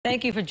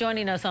Thank you for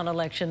joining us on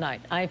election night.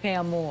 I'm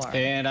Pam Moore.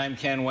 And I'm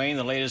Ken Wayne.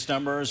 The latest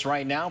numbers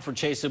right now for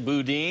SF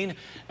Boudin.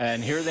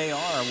 And here they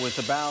are with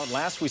about,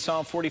 last we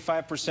saw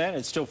 45%.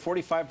 It's still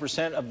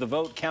 45% of the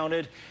vote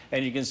counted.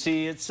 And you can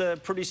see it's a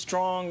pretty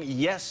strong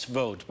yes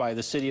vote by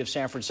the city of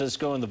San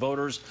Francisco and the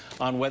voters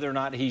on whether or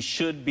not he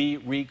should be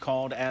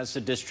recalled as the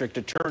district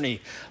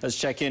attorney. Let's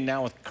check in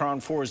now with Crown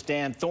 4's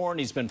Dan Thorn.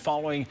 He's been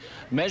following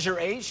Measure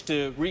H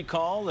to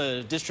recall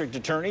the district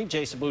attorney,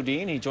 SF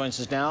Boudin. He joins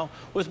us now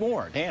with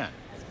more. Dan.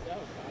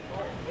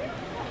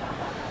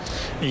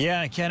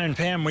 Yeah, Ken and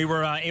Pam, we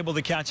were able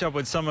to catch up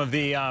with some of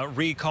the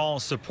recall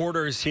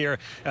supporters here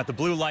at the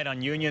Blue Light on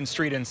Union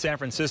Street in San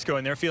Francisco,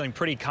 and they're feeling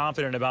pretty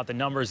confident about the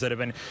numbers that have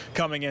been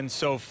coming in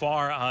so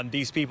far.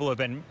 These people have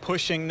been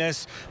pushing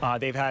this.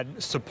 They've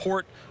had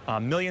support,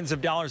 millions of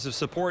dollars of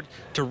support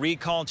to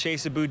recall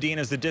SF Boudin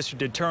as the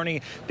district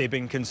attorney. They've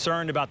been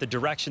concerned about the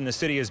direction the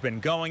city has been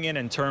going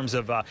in terms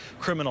of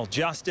criminal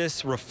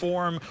justice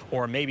reform,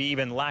 or maybe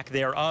even lack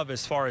thereof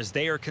as far as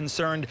they are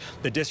concerned.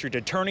 The district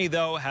attorney,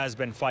 though, has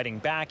been fighting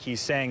back.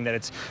 He's saying that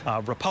it's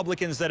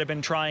Republicans that have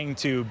been trying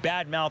to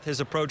badmouth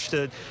his approach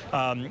to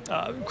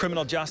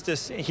criminal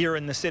justice here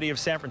in the city of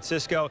San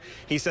Francisco.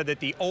 He said that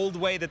the old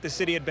way that the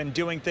city had been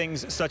doing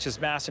things, such as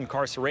mass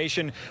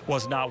incarceration,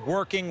 was not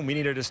working. We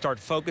needed to start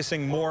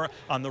focusing more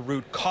on the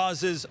root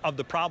causes of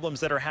the problems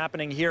that are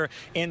happening here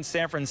in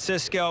San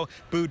Francisco.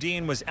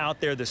 Boudin was out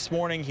there this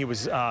morning. He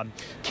was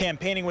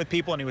campaigning with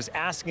people, and he was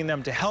asking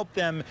them to help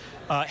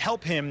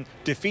him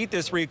defeat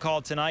this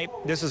recall tonight.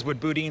 This is what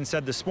Boudin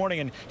said this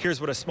morning, and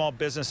here's what a small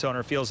business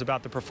owner feels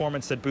about the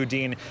performance that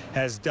Boudin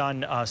has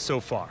done so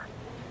far.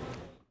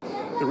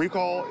 The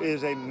recall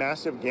is a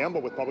massive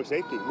gamble with public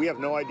safety. We have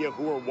no idea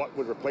who or what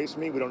would replace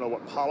me. We don't know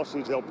what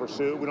policies they'll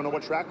pursue. We don't know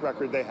what track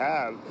record they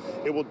have.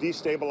 It will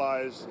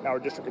destabilize our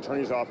district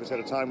attorney's office at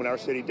a time when our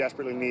city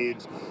desperately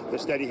needs the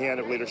steady hand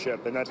of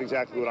leadership, and that's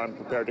exactly what I'm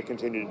prepared to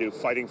continue to do,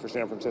 fighting for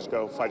San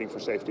Francisco, fighting for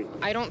safety.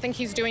 I don't think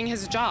he's doing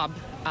his job.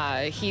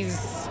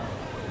 He's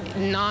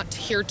not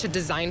here to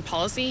design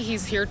policy.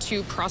 He's here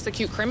to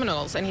prosecute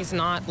criminals, and he's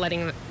not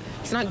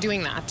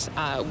doing that.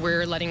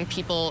 We're letting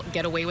people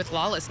get away with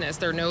lawlessness.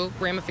 There are no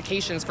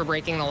ramifications for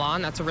breaking the law,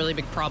 and that's a really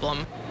big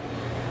problem.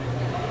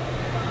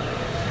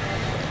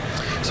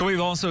 So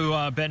we've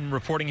also been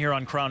reporting here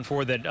on Crown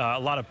 4 that a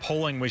lot of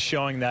polling was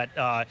showing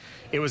that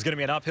it was going to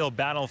be an uphill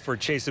battle for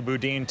SF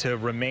Boudin to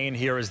remain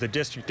here as the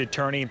district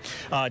attorney,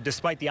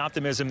 despite the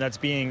optimism that's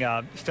being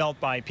felt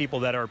by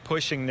people that are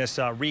pushing this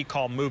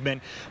recall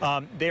movement.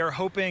 They are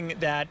hoping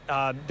that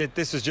that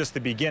this is just the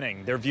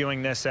beginning. They're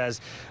viewing this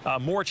as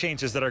more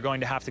changes that are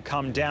going to have to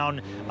come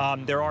down.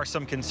 There are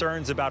some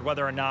concerns about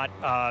whether or not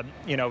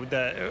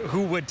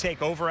who would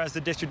take over as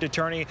the district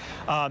attorney.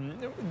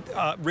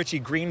 Richie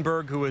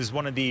Greenberg, who is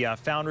one of the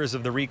founders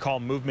of the recall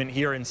movement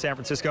here in San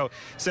Francisco,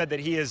 said that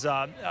he is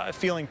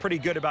feeling pretty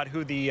good about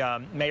who the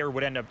mayor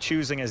would end up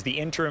choosing as the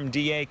interim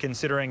DA,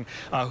 considering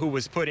who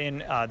was put in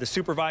the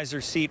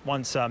supervisor seat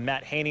once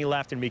Matt Haney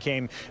left and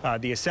became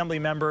the assembly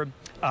member.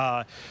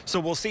 So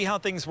we'll see how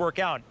things work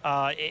out.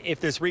 If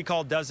this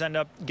recall does end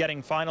up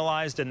getting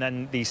finalized and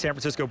then the San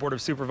Francisco Board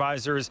of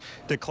Supervisors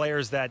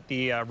declares that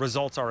the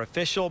results are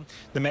official,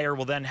 the mayor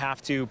will then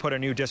have to put a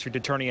new district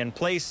attorney in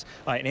place,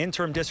 an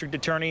interim district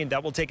attorney.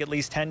 That will take at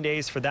least 10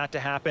 days for that to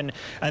happen.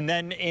 And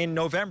then in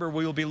November,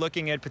 we will be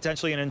looking at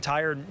potentially an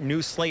entire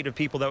new slate of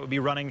people that would be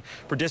running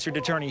for district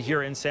attorney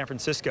here in San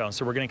Francisco.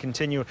 So we're going to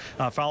continue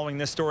following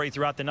this story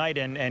throughout the night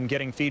and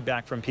getting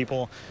feedback from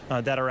people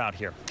that are out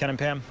here. Ken and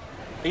Pam?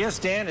 Yes,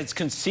 Dan, it's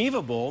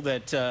conceivable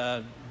that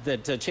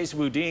SF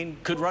Boudin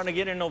could run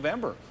again in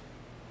November,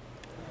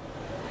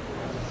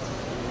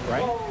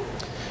 right?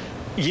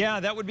 Yeah,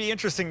 that would be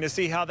interesting to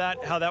see how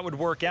that would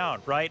work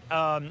out, right?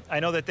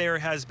 I know that there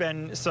has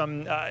been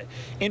some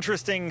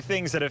interesting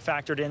things that have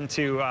factored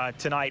into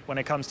tonight when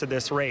it comes to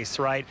this race,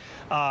 right?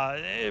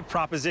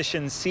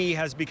 Proposition C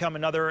has become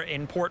another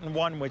important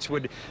one, which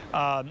would,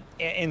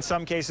 in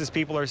some cases,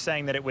 people are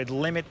saying that it would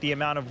limit the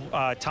amount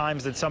of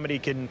times that somebody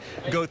can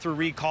go through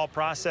recall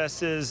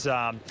processes.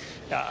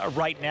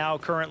 Right now,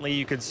 currently,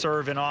 you could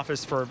serve in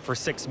office for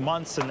 6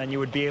 months, and then you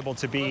would be able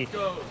to be.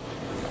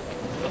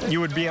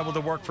 You would be able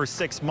to work for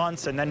 6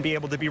 months and then be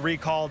able to be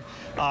recalled.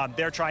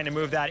 They're trying to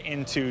move that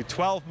into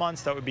 12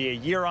 months. That would be a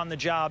year on the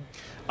job.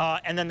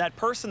 And then that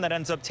person that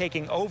ends up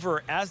taking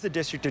over as the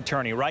district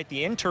attorney, right,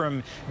 the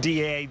interim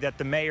DA that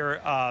the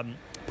mayor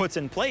puts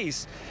in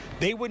place,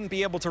 they wouldn't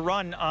be able to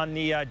run on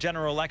the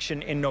general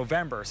election in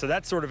November. So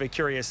that's sort of a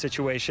curious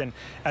situation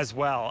as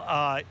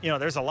well.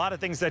 There's a lot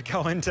of things that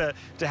go into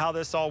how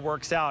this all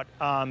works out.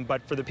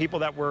 But for the people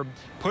that were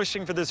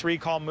pushing for this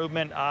recall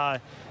movement,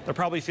 they're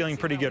probably feeling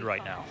pretty good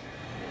right now.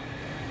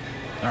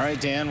 All right,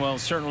 Dan. Well,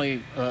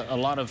 certainly a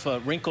lot of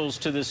wrinkles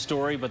to this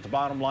story, but the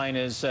bottom line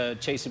is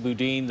SF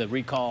Boudin, the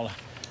recall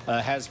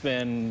has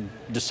been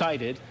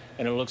decided,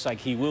 and it looks like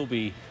he will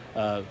be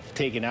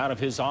taken out of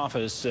his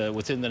office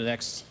within the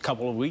next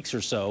couple of weeks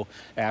or so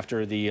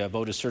after the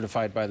vote is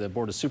certified by the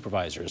Board of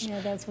Supervisors.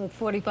 Yeah, that's with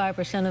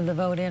 45% of the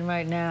vote in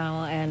right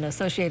now, and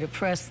Associated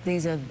Press,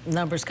 these are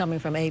numbers coming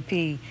from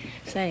AP,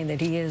 saying that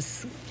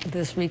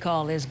this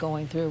recall is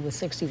going through with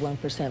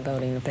 61%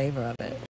 voting in favor of it.